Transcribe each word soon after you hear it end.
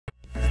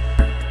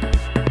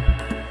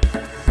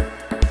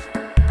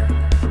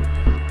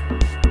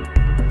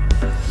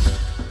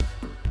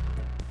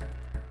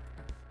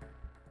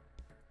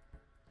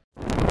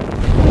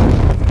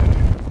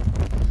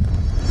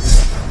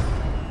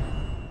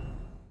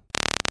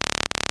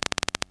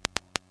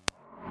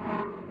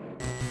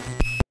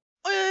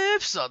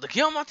pessoal, daqui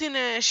é o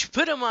Martinez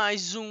para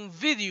mais um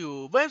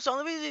vídeo. Bem pessoal,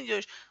 no vídeo de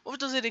hoje vou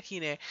trazer aqui,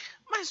 né,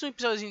 mais um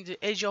episódio de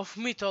Age of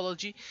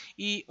Mythology.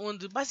 E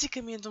onde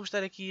basicamente vamos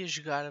estar aqui a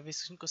jogar, a ver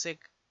se a gente consegue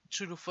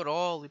destruir o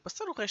farol e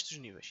passar o resto dos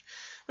níveis.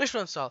 Mas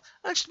pronto pessoal,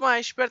 antes de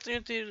mais, espero que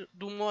tenham tido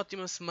uma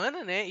ótima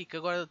semana, né, e que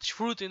agora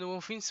desfrutem de um bom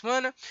fim de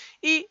semana.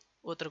 E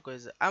outra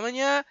coisa,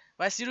 amanhã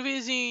vai ser o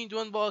vizinho do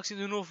unboxing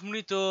do novo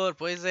monitor.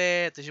 Pois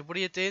é, estejam por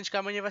aí atentos que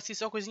amanhã vai ser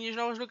só coisinhas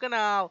novas no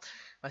canal.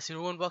 Vai ser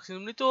o unboxing do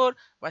monitor,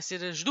 vai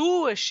ser as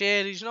duas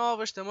séries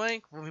novas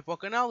também que vão vir para o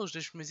canal, os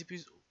dois primeiros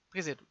episódios. Quer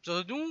dizer,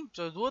 episódio de um,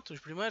 episódio do outro, os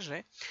primeiros,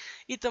 né?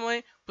 E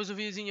também depois o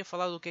videozinho a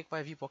falar do que é que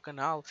vai vir para o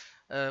canal.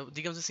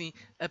 Digamos assim,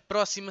 a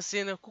próxima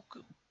cena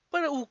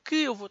para o que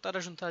eu vou estar a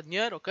juntar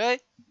dinheiro,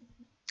 ok?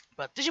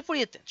 Pronto, estejam por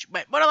aí atentos.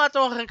 Bem, bora lá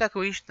então arrancar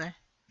com isto, né?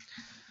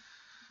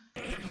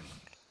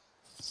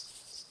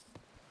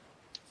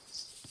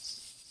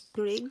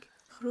 Greg,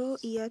 Ro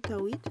e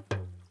Atawit.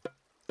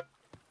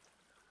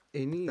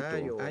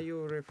 Enito, I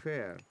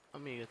refer.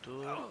 Amiga, tu...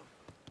 What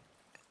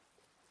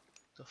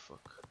the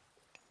fuck?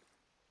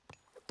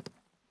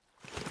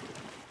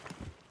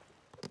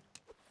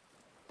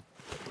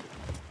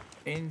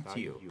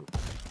 Entio.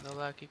 Dá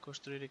lá aqui,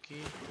 construir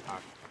aqui.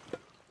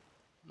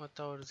 Uma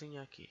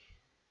towerzinha aqui.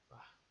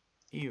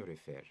 Eu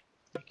refer.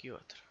 Aqui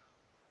outra.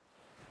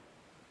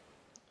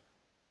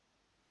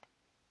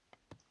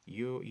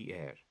 Eu e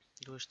er.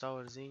 Duas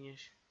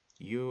towerzinhas.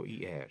 Eu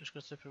e er. Vamos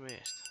construir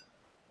primeiro esta.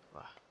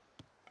 Vá.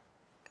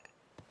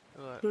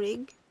 Agora.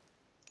 Greg,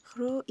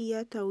 Ro e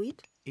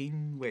Atawit.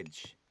 In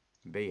wedge.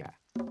 Bea.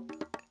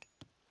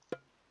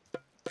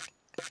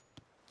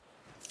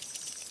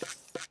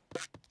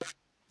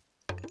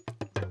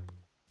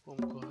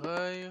 Como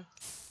correio.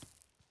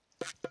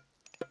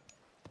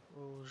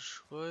 Os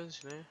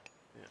coisas, né?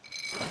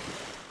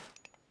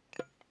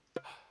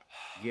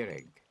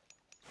 Gereg.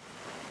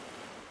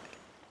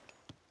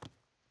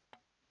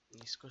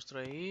 Isso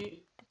constrói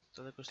aí.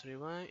 Tudo a construir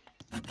bem.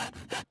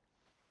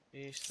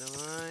 Isto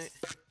também.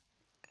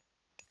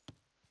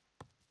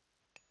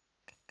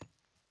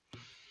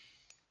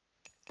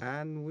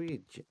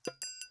 Anwich.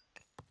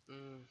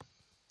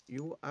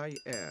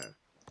 UIR.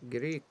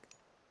 Greek.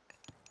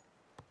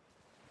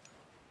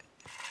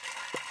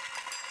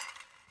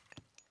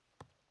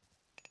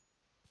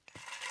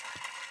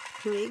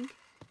 Greg.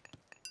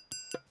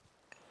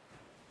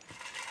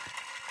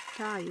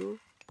 Tayo.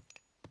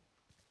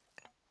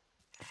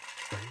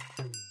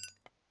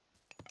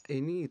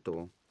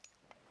 Enito.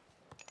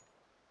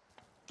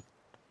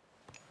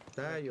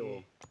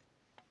 Tayo.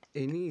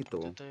 Enito.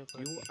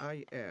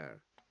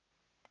 UIR.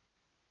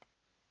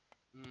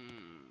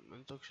 Não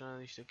estou a gostar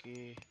nada disto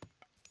aqui.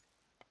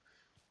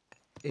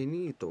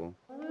 Enito.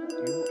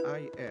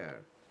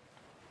 UIR.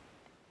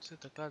 Ser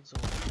atacados ou...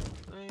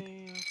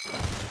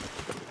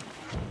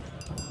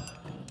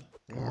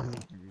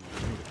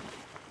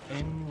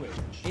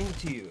 Enwich.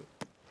 Intio.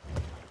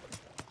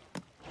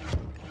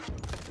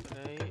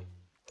 Peraí.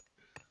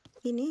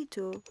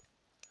 Inito.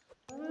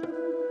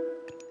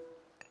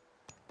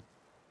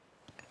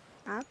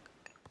 Ak.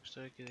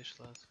 Estou aqui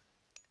deste lado.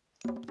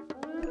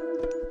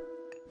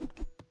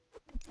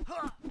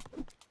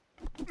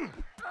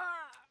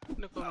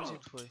 Onde é que o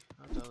homenzinho foi?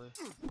 Ah, está ali.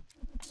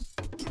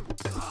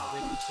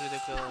 Vou construir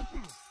daquela...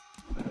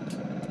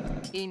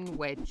 In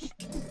wedge.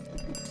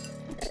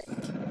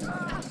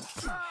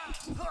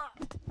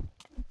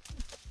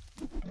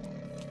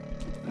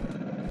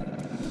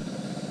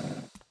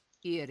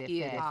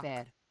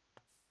 Refer.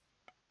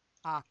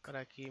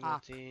 Para aqui,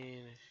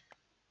 Martínez.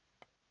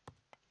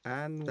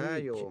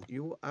 Anwich.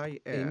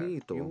 UIR.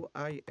 Enito.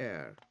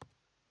 UIR.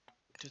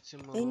 Deixa de ser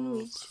maluco.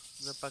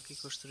 Enwich. Dá para aqui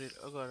construir.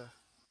 Agora.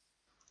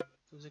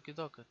 Temos aqui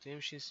doca.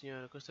 Temos sim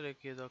senhora. Construir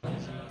aqui a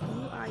docazinha.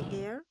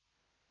 UIR.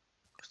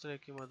 Construir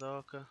aqui uma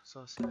doca.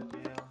 Só assim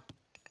naquela.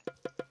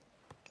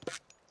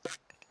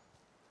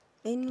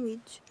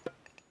 Enwich.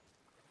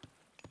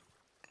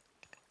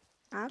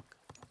 Ak.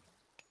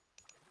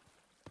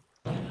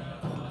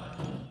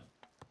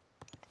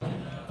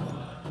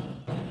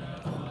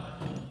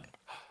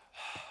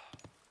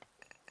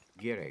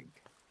 Gereg.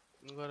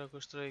 Agora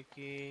construir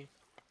aqui.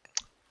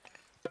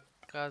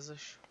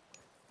 Casas.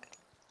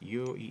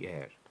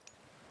 UIR.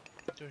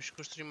 Temos que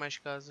construir mais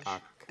casas.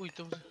 Ac. Ui,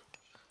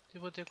 eu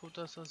vou ter que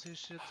botar só assim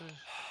os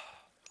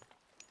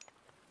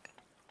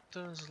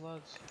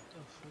translados.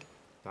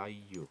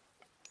 Tayo.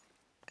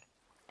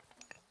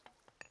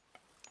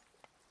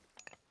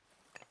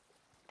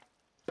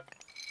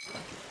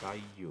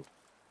 Tayo.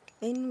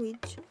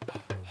 Enwich.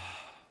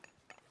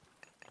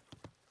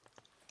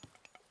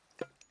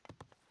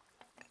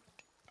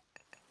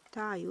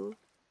 Tayo.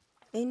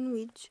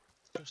 Enwich.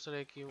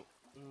 Construir aqui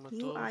uma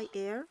torre.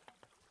 UIR.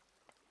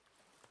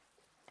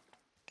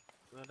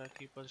 Agora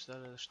aqui podes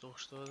dar as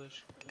torres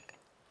todas.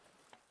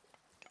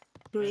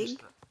 Greg.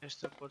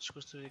 Esta podes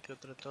construir aqui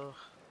outra torre.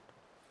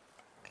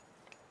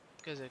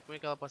 Quer dizer, como é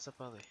que ela passa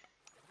para ali?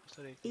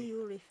 Construir aqui.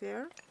 EU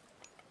refer.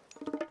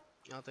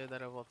 Ela tem a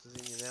dar a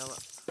voltazinha dela.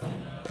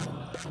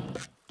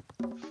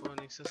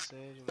 Fónix a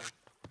sério, mano.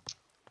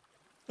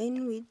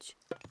 Enwich.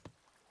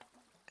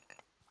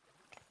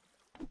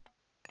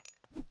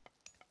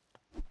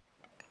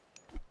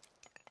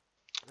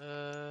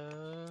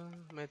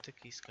 Mete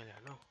aqui, se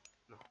calhar, não?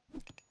 Não.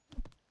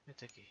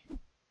 Mete aqui.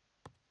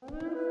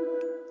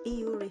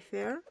 EU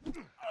refer.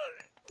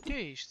 Que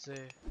é isto,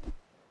 Zé?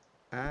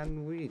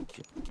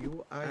 Anwit.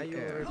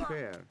 UIR.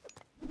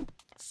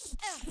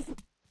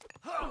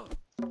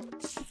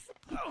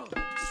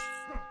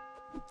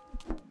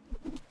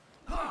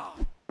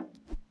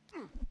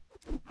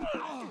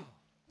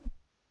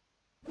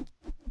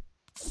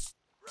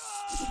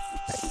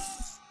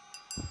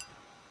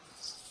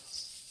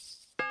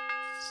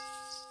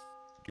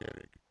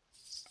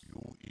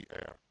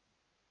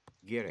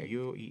 Gereg.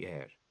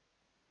 UIR.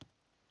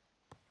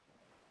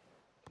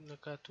 Anda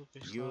cá tu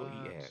para este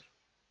lado. UIR.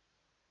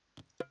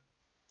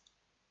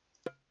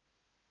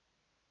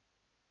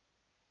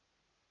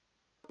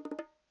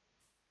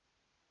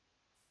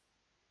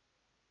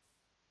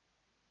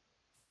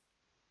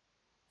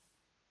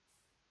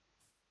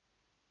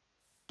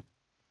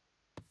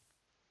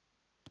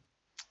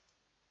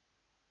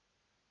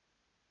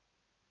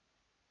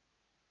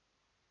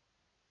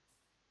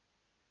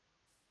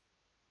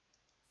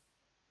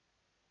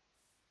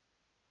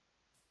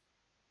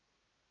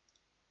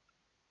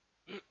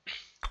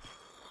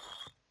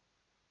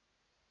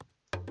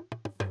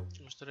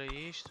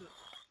 Mostrei isto.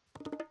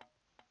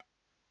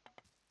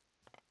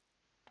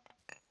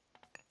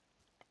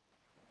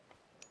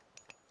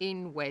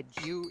 In wedge.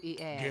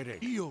 UER.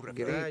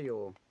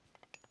 Graio.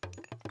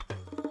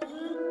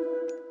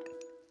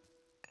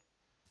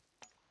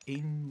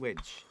 In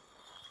wedge.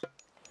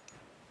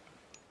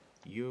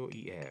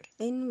 UER.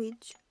 In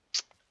which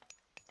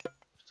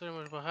Mostrei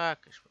umas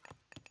barracas.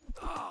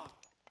 Pá.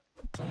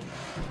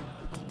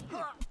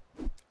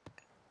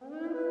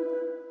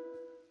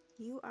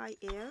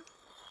 UIR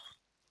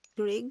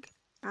Rig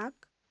Ak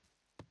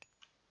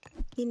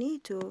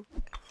Kinito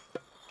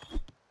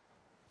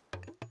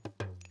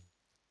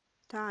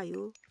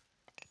Tayo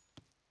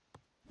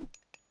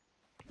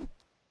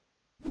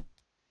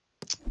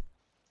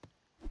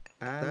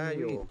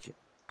Anwit.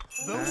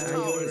 Those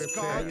towers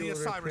guard the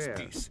Osiris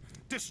piece.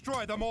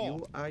 Destroy them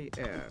all.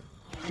 UIR.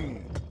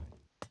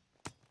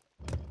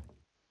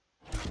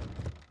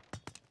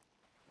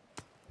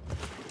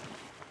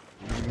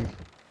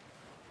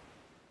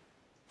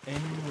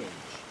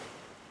 Enwedge.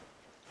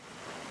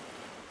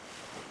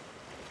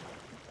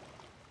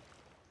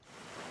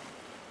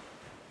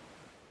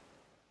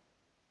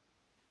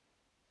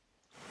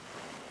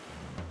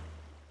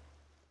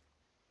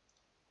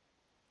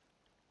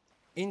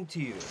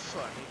 Into.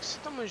 Fónix,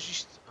 então mas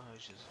isto... Ai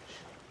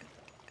Jesus.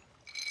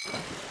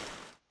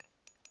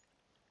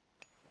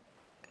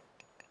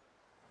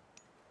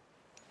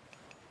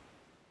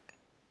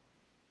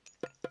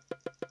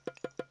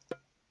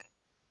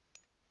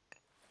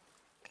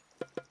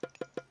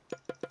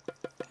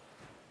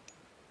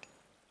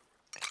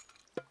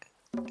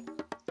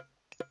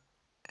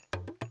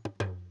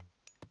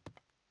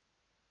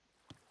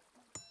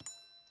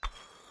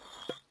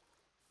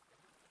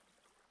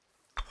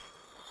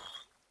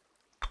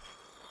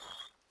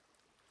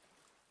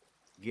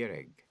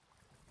 Gereg.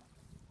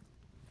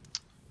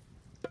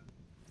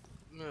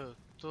 Meu,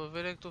 estou a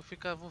ver é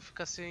que vou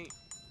ficar sem...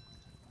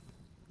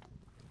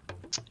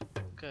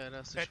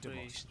 Caraças para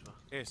Pétalos. isto, pá.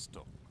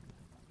 Esto.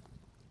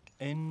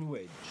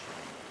 Enwedge.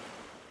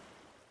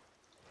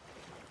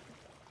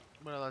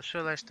 Bora lá, deixa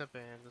eu dar esta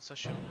perna, só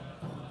chama.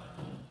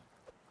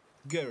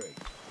 Gereg.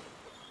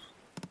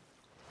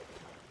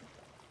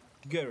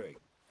 Gereg.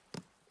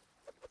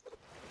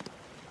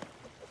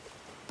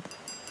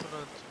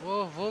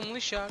 Pronto, vou-me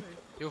lixar.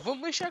 Eu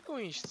vou-me lixar com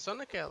isto, só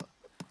naquela.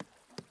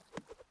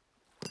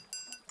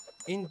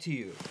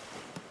 Into.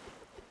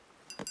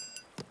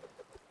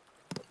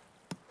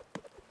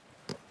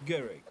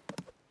 Gereg.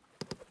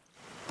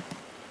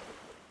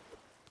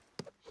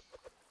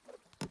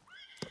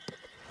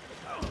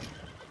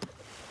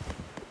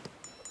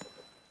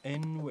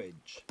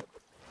 Enwedge.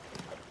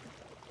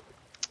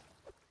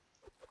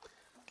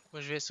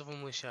 Vamos ver se eu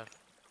vou-me lixar.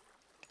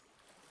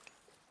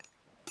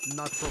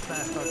 Not so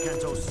fast,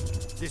 Arcantos.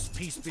 This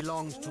piece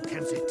belongs to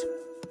Kenzit.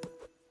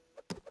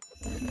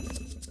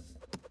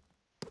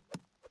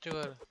 E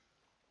agora?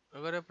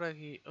 Agora é para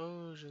aqui.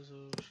 Oh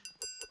Jesus.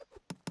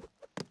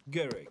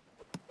 Gereg.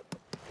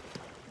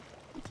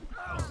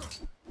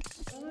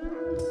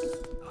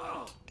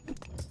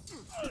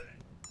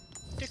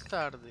 O que é que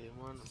está a arder,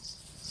 mano?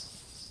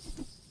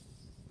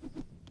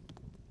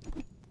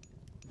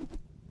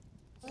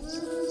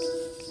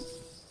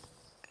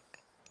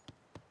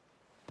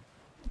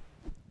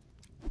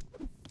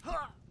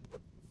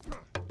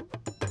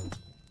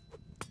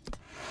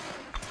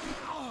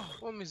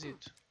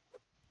 Homenzito.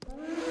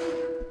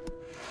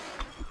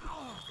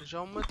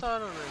 Já o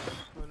mataram, né?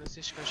 Mano,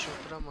 esses gajos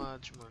são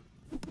tramados, mano.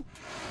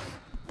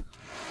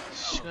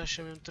 Esses gajos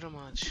são mesmo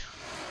tramados.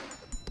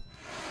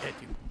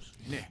 Έτοιμος.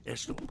 Ναι,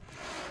 έστω.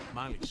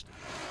 Μάλιστα.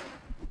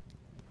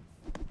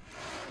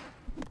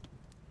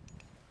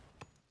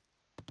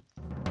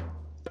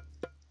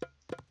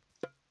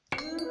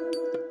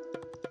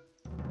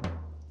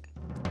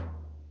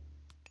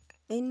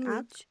 In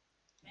which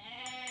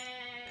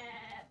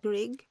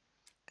Rig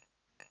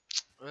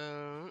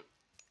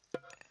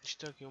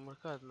Isto aqui é um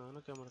mercado? Não,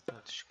 não quero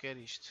mercado. Quero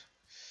isto.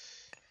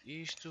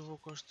 Isto vou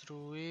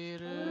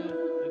construir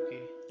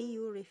aqui.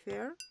 EU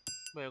refer.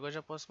 Bem, agora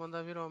já posso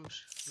mandar vir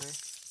homens, né?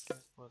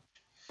 Pode.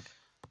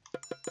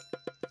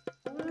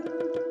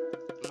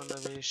 Mandar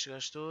vir estes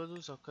gajos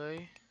todos,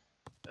 ok.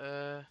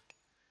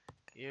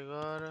 E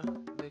agora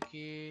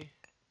daqui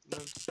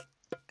mando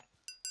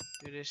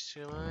vir estes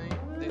também.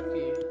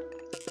 Daqui.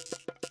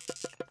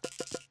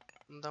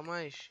 Não dá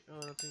mais?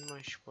 Oh, não tenho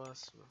mais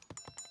espaço, mano.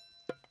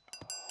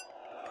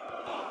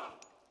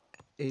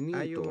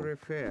 IU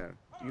refer.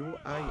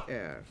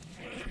 UIR.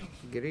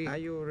 Greek.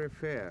 IU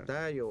refer.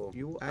 Tayo.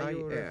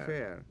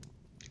 UIR.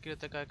 Queria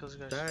atacar aqueles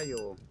gajos.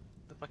 Tayo.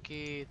 Dá para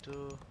aqui,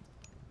 tu.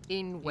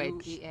 In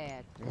wedge.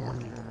 UER.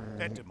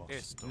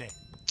 Etymos. Ne.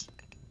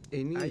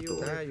 Inito.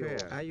 Tayo.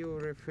 IU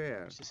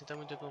refer. Isto assim está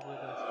muito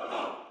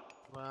complicado.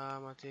 Vá,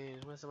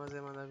 Martins, começa mais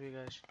a mandar vir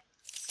gajos.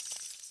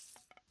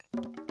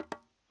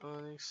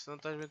 Onix, não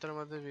estás bem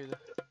tramado da vida.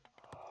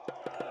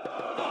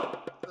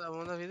 Dá,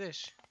 manda vir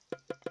deixa.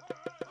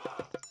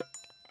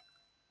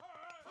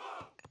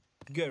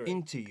 Garrick.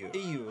 Into you.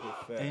 EU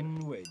refer.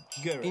 N wedge.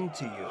 Garrick.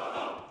 Into you.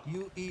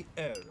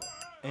 UER.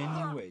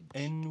 N wedge.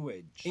 N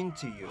wedge.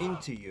 Into you.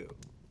 Into you.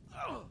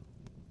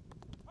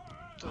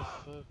 What the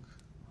fuck?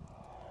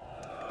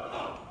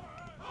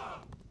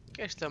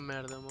 Que é esta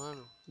merda,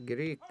 mano?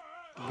 Greek.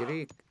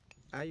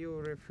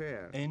 IU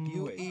refer. N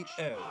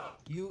UER.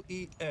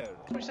 UER.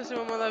 Mas está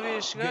sempre a mandar vir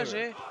estes gajos,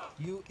 é?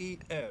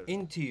 UER.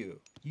 Into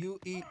you.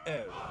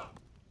 UER.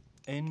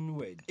 N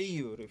wedge.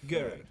 EU refer.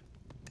 Garrick.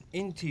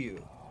 Into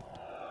you.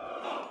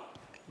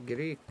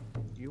 Greek.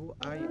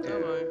 Tá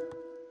UIR. bem.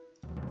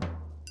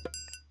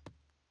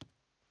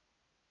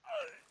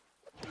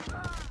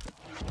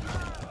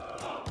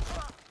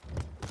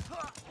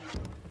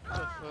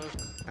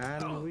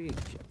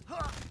 Anwich.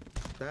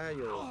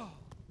 Tayo.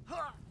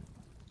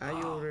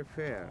 IU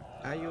refer.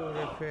 UIR. IU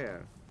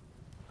refer.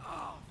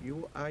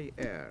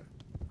 UIR.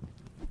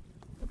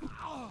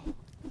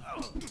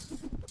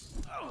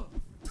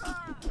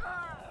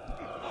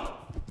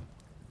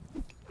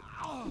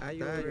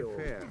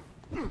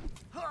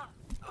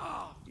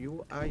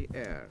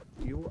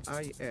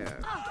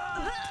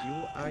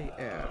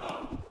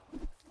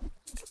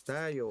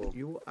 Tayo.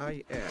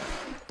 UIR.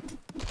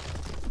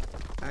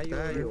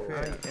 IU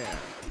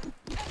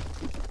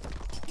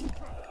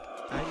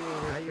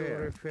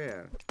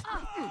refer.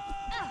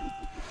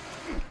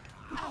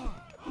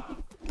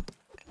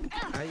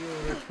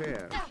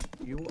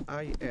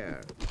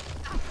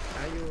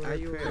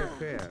 IU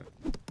refer.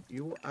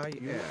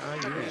 UIR. A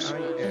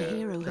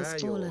hero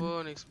has fallen.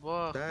 Onix,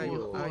 boa,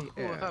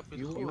 rua,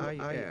 rápido, rua.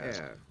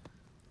 UIR.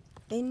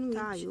 In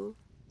tayo.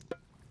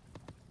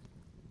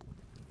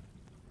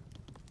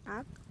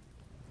 Ak.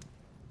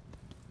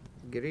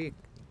 Greek.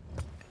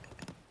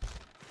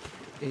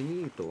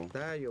 Inito.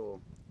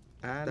 Tayo.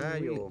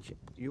 Anwich.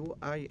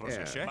 UIR.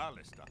 Procesie?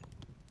 Malista.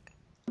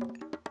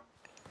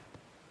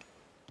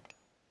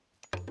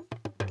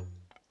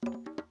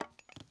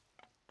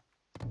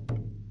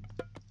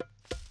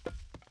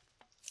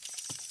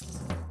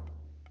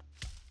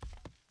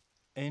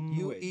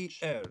 N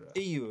UER.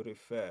 EU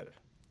refer.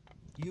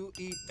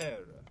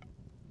 UER.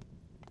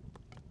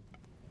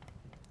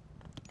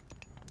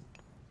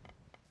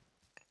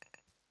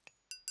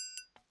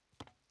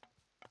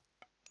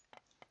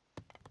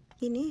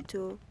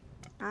 Inito.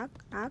 Ak.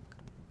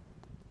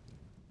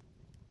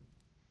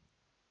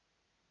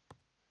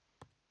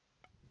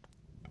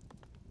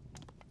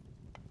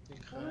 Tem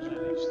que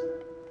arranjar isto.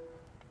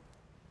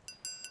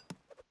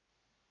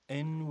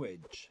 N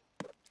wedge.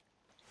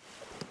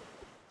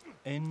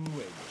 N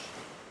wedge.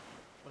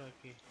 Por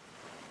aqui.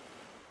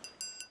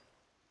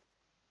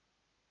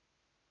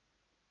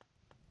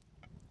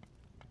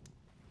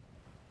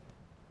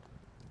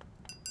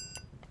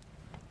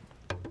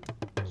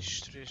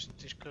 Destruíste,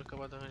 tens que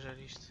acabar de arranjar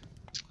isto.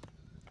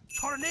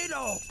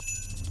 Tornado!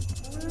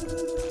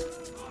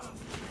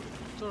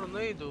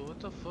 Tornado, what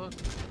the fuck?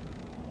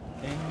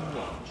 N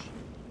wedge.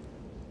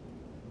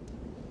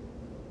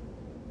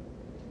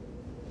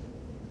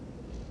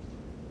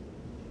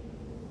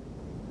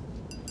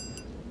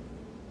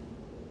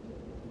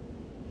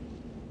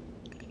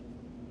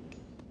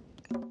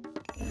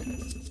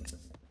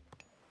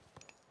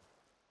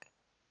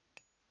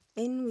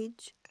 In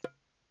which.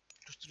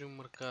 Construir um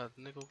mercado,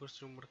 onde é que eu vou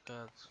construir um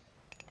mercado?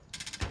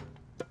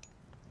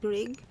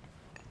 Rig.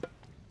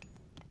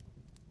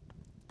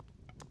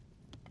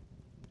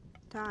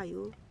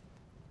 Tayo.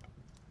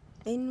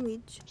 In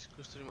which. Preciso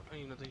construir uma...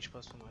 Ai, não tenho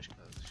espaço para mais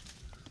casas.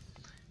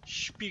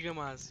 Espiga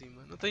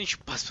máxima, não tenho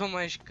espaço para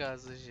mais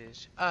casas,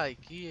 gente. Ai,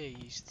 que é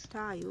isto?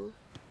 Tayo.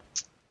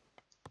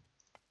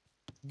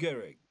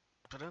 Garrick.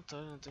 Pronto,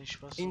 olha, não tenho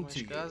espaço para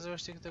mais casas, eu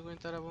acho que tenho que te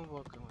aguentar a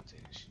bomboca,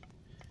 Martins.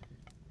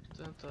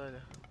 Portanto,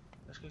 olha.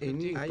 Acho que é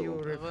contigo.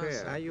 IU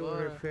Avança,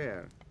 bora.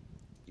 refer.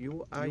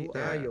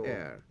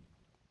 UIR.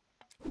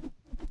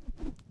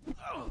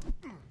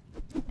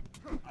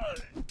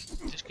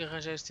 Tens que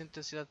arranjar esse centro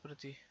da cidade para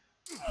ti.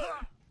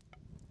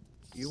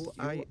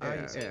 UIR.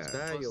 Posso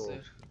Tayo.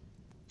 ser.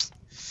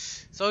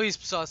 Só isso,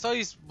 pessoal, só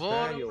isso.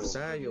 Bora.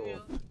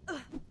 Tayo.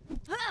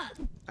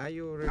 Are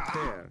you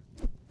repair?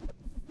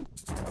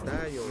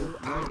 Tayo.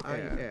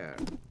 UIR.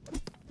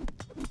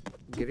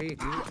 Greek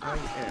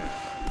UIR.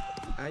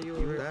 Are you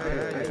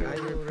repair? Are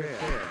you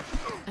repair?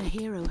 A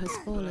hero has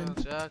fallen.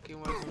 Já aqui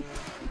mais um.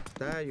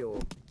 Tayo.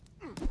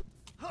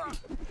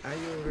 Are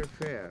you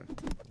repair?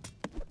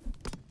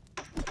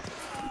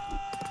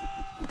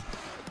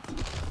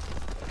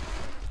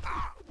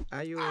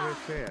 Are you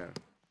repair?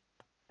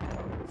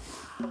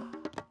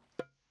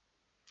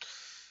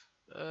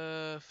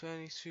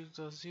 Fênix, filho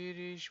de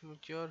Osíris,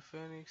 Meteor,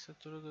 Fênix, a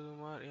Tartaruga do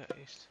Mar.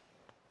 Este.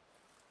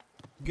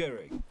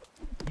 Garrick.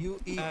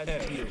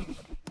 UER.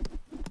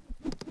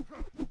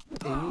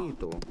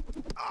 Enito.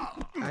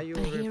 Are you A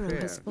hero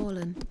repair? has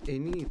fallen.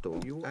 Enito.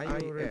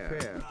 Are you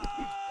repair?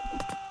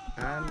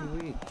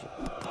 Anwich.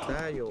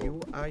 Tayo.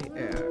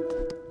 UIR.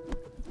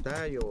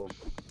 Tayo.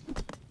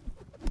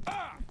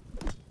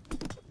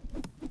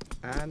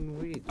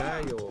 Anwich.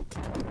 Tayo.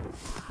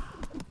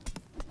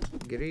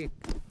 Greek.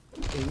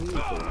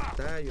 Enito.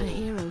 Tayo. A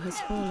hero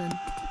has fallen.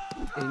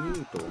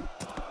 Enito.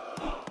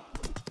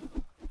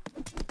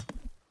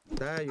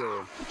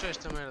 Tayo. Deixa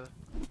esta merda.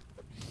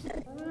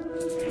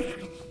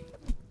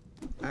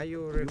 Are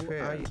you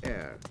repair?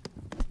 UIR.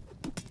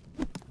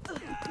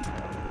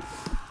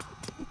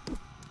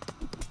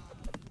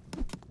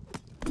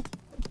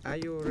 Are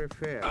you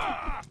repair?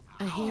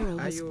 A hero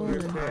Are has you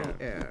fallen.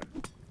 repair?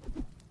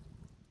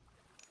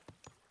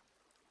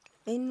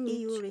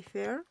 EU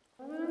refer.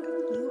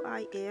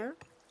 UIR.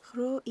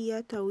 Gro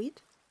ia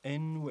tawit.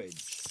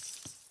 N-wedge.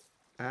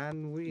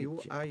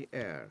 Anwich.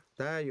 UIR.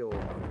 Tayo.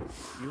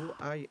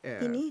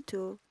 UIR.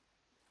 Inito.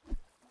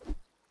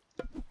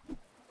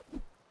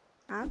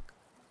 Ak.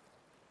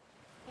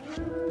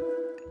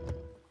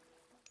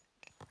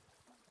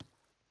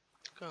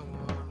 Come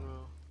on,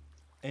 bro.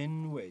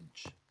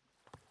 N-wedge.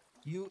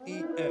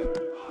 UER.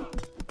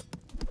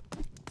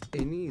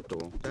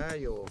 Enito.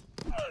 Tayo.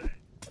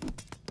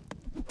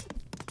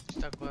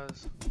 Está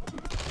quase.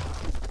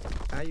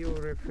 Are you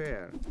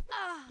repair?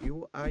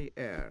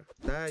 UIR.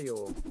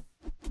 Tayo.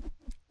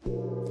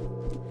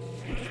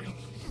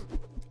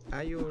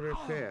 Are you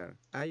repair?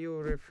 Are you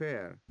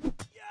repair?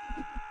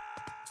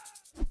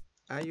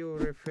 Are you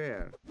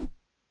repair?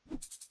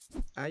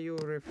 Are you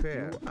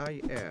repair?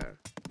 UIR.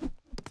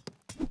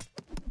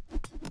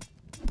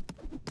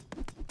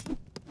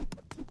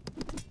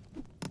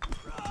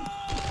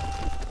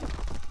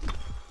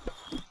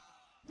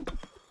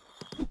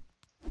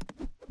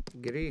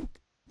 Greek.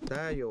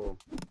 Tayo.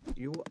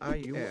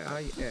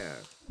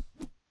 UIR.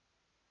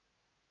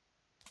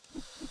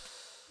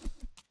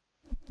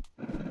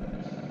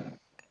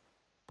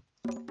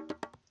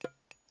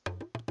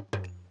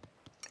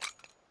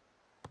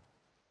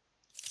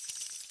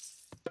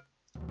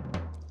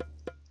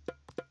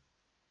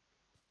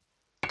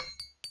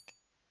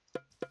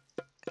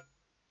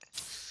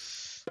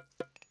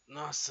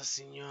 Nossa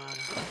senhora.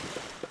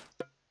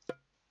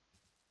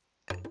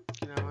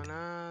 Aqui não há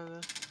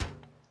nada.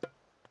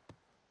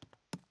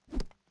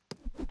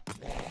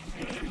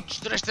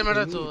 Destrói esta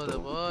merda toda.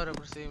 Bora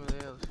por cima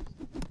deles.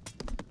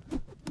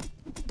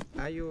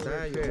 Are you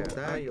repair?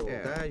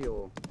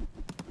 Tayo.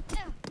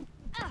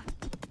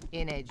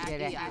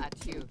 Energetic.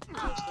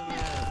 Esta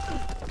merda.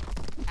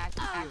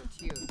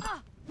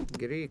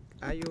 Greek.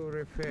 Are you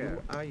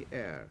repair?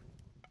 UIR.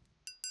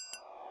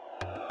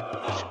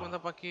 Acho que manda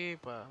para aqui,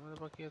 pá. Manda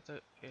para aqui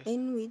até este.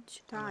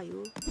 Enwich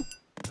tayo.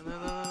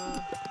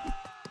 Não.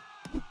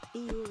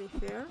 EU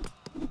refer.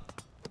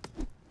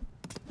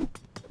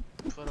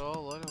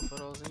 Farol, olha, um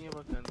farolzinho é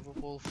bacana. Vou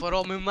pôr o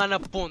farol mesmo lá na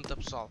ponta,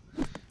 pessoal.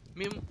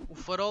 Mesmo o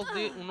farol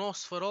o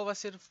nosso farol vai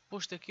ser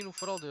posto aqui no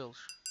farol deles.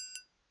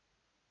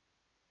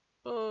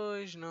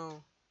 Pois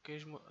não.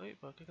 Ei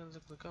pá, o que é que andas a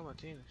clicar,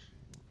 Matinas?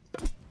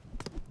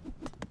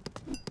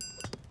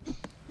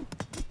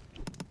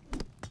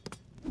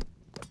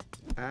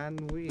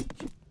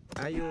 Anwich.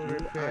 Are you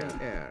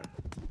repair?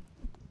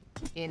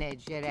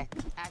 Energetic.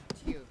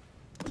 Active.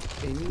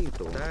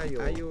 Enito. Tayo.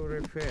 Are you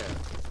repair?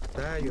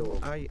 Tayo.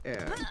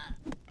 UIR.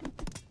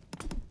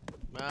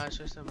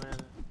 Baixa esta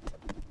merda.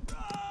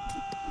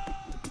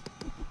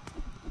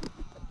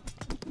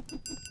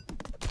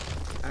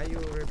 Are you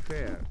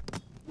repair?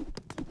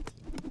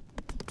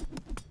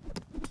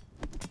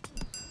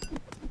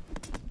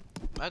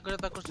 Agora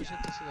está a construção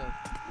da cidade.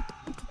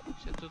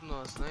 Isto é tudo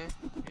nosso, né?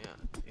 Yeah.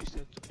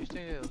 Isto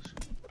é deles.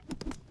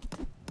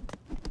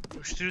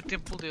 Vamos destruir o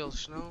templo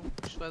deles, senão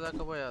isto vai dar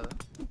cabaiada.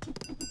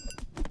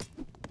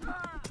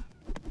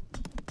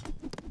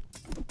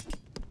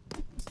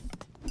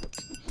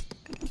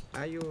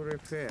 Are you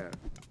repair?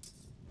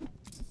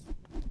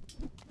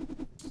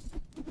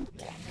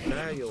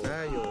 Tayo.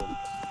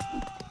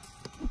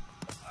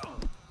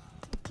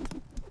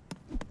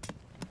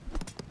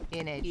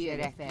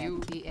 Energetic.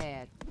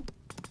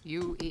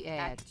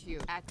 UER.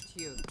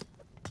 Active.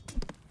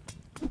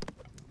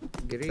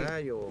 Greek.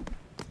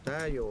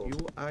 Tayo.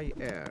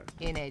 UIR.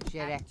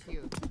 Energetic.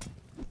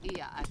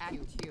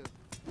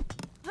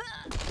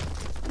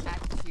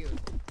 Active.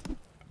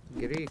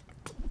 Greek.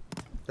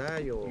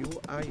 tayo,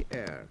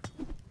 UIR.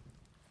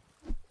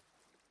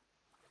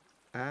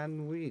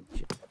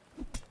 Anwich,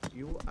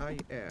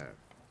 UIR.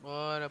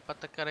 Bora para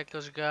atacar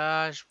aqueles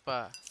gajos,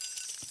 pá.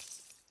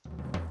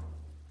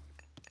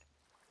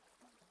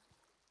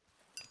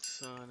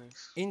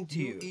 Sonics. Into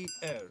you.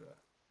 UER.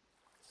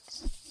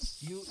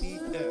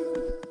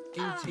 UER.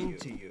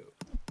 Into you.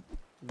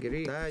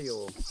 Greek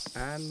tayo,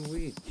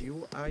 Anwich,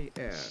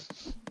 UIR.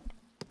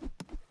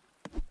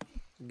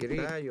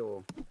 Greek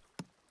tayo.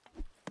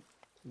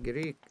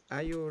 Greek,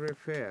 ayo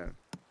refer.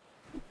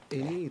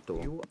 Inito,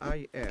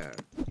 UIR.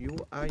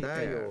 UIR.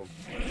 Tayo.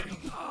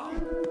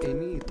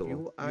 Inito,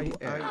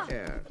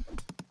 UIR.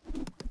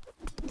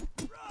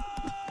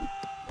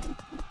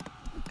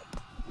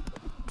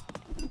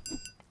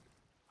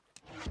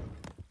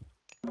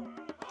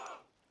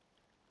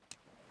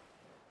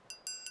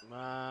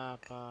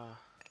 Mapa.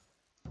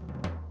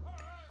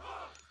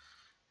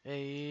 É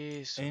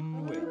isso.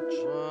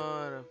 Enwich.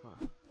 Bora, pá.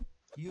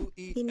 UER.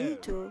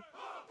 Inito.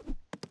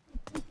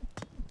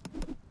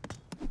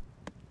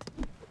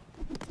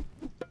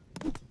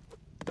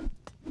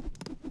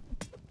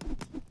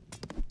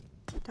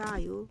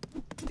 Tayo.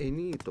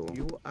 Inito,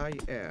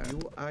 UIR.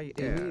 UIR.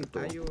 Inito,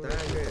 ayo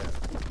refer.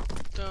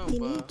 Então, pá.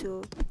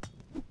 Inito.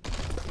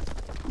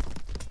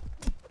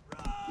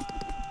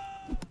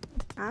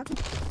 Up.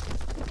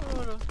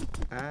 Bora.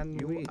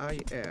 Anwich,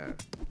 UIR.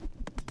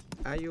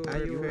 Ayo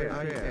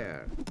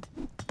refer.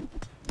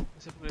 Não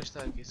sei porque ele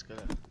está aqui, se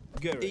calhar.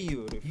 Gary.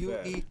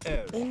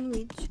 UER.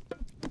 Enwich.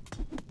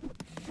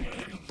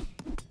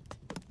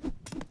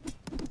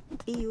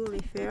 EU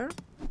refer.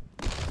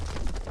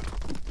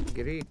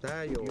 Greek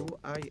tayo,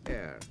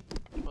 UIR.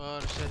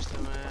 Bora, esta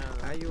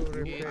merda. Ayo Aqui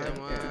refer.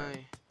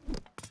 também.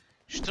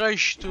 Destrói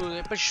isto tudo.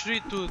 É para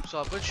destruir tudo,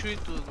 pessoal. Para destruir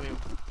tudo mesmo.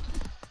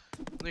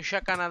 Não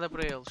deixar cá nada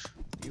para eles.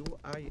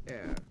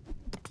 UIR.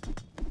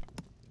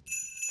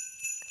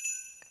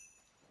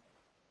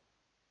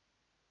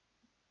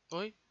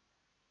 Oi?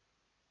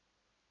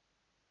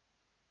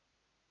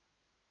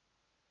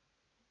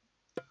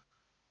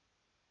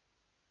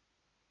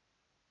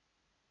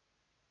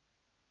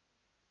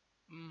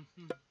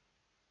 Uhum.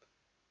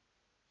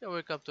 Já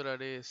vou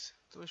capturar esse.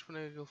 Então mas para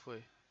onde é que ele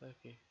foi? Está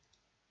aqui.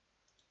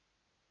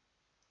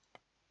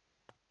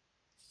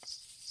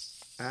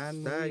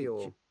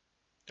 Tayo,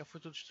 Já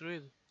foi tudo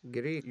destruído.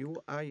 Greek,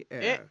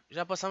 UIR.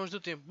 Já passámos do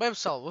tempo. Bem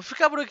pessoal, vou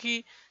ficar por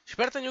aqui.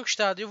 Espero que tenham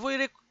gostado. Eu vou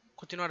ir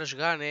continuar a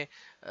jogar, né?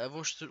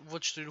 Vou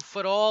destruir o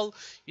farol.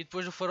 E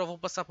depois do farol vou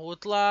passar para o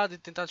outro lado. E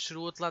tentar destruir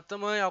o outro lado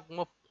também.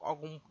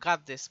 Algum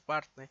bocado dessa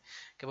parte, né?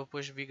 Que é para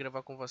depois vir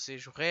gravar com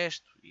vocês o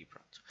resto. E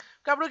pronto.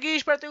 Ficar por aqui.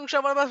 Espero que tenham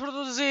gostado mais para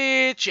todos.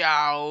 E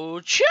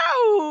tchau,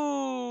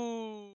 tchau!